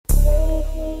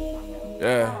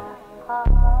Yeah.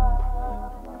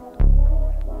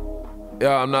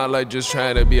 Yeah, I'm not like just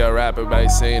trying to be a rapper by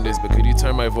saying this, but could you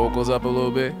turn my vocals up a little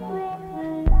bit?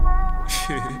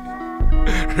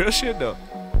 Real shit though.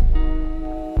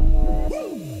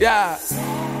 Yeah. It's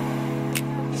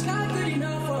not good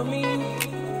enough for me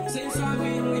since I've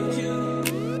been with you.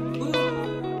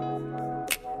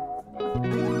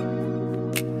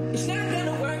 It's not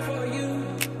gonna work for you.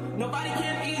 Nobody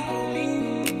can equal me.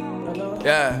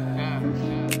 Yeah.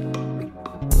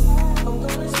 I'm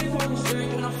gonna sleep on the street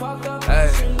when I fuck up. Hey.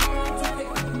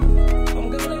 I'm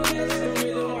gonna catch the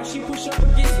rhythm while she push up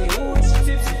against me. Ooh, she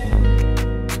tipsy.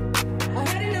 I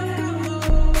had enough combo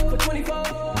for 24. I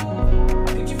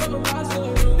picked you from a roster.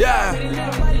 Yeah.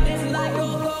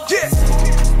 Yeah.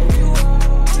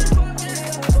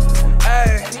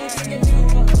 Hey.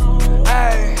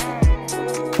 Hey.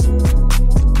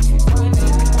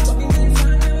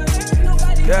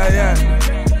 Yeah, yeah.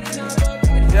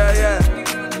 Yeah, yeah.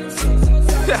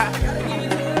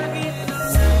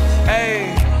 Hey.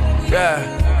 Yeah.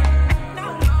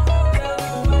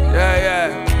 Yeah, yeah.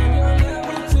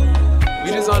 We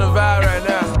just on the vibe right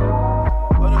now.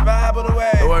 On the vibe on the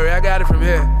way. Don't worry, I got it from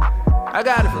here. I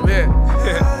got it from here.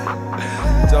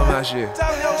 Tell my shit.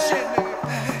 Tell your shit,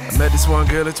 nigga. I met this one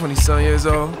girl at 20-some years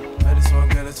old.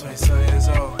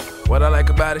 What I like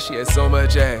about it, she had so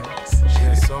much ass.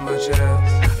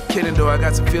 Kidding though, I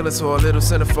got some feelings for a little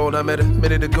centerfold. I met her a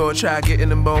minute ago, try getting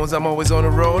them bones. I'm always on the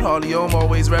road, hardly home,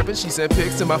 always rapping. She sent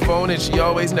pics to my phone and she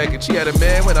always naked. She had a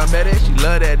man when I met her, she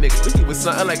loved that nigga. He was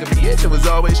something like a bitch and was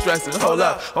always stressing. Hold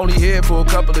up, only here for a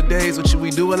couple of days. What should we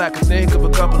do? Well, I can think of a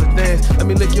couple of things. Let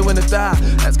me lick you in the thigh,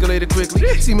 escalated quickly.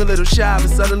 Seem a little shy, but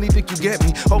suddenly think you get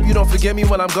me. Hope you don't forget me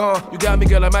when I'm gone. You got me,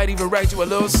 girl, I might even write you a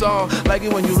little song. Like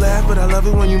it when you laugh, but I love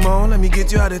it when you moan. Let me get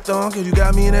you out of thong, girl, you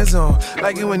got me in that zone.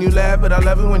 Like it when you laugh, but I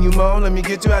love it when you moan. Let me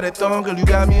get you out of thong, girl, you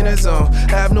got me in that zone.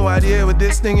 I have no idea where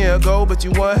this thing here go, but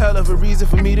you one hell of a reason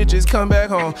for me to just come back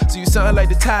home. So you sound like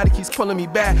the tide that keeps pulling me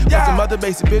back. But some other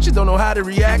basic bitches don't know how to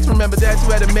react. Remember that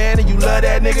you had a man and you love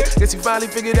that nigga. Guess you finally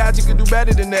figured out you could do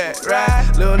better than that,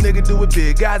 right? Little nigga do it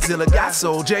big, Godzilla, got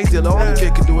soul, Jay Dilla, only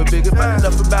big could do it bigger. But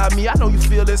enough about me, I know you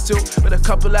feel this too. But a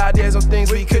couple ideas on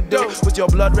things we could do. With your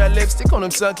blood red lipstick on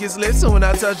them sun-kissed lips. So when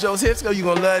I touch those hips, girl, you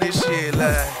gon' love this shit,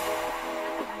 like.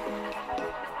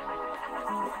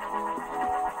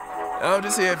 I'm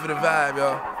just here for the vibe,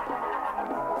 y'all.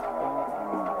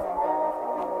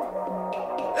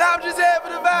 I'm just here for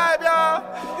the vibe,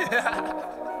 y'all.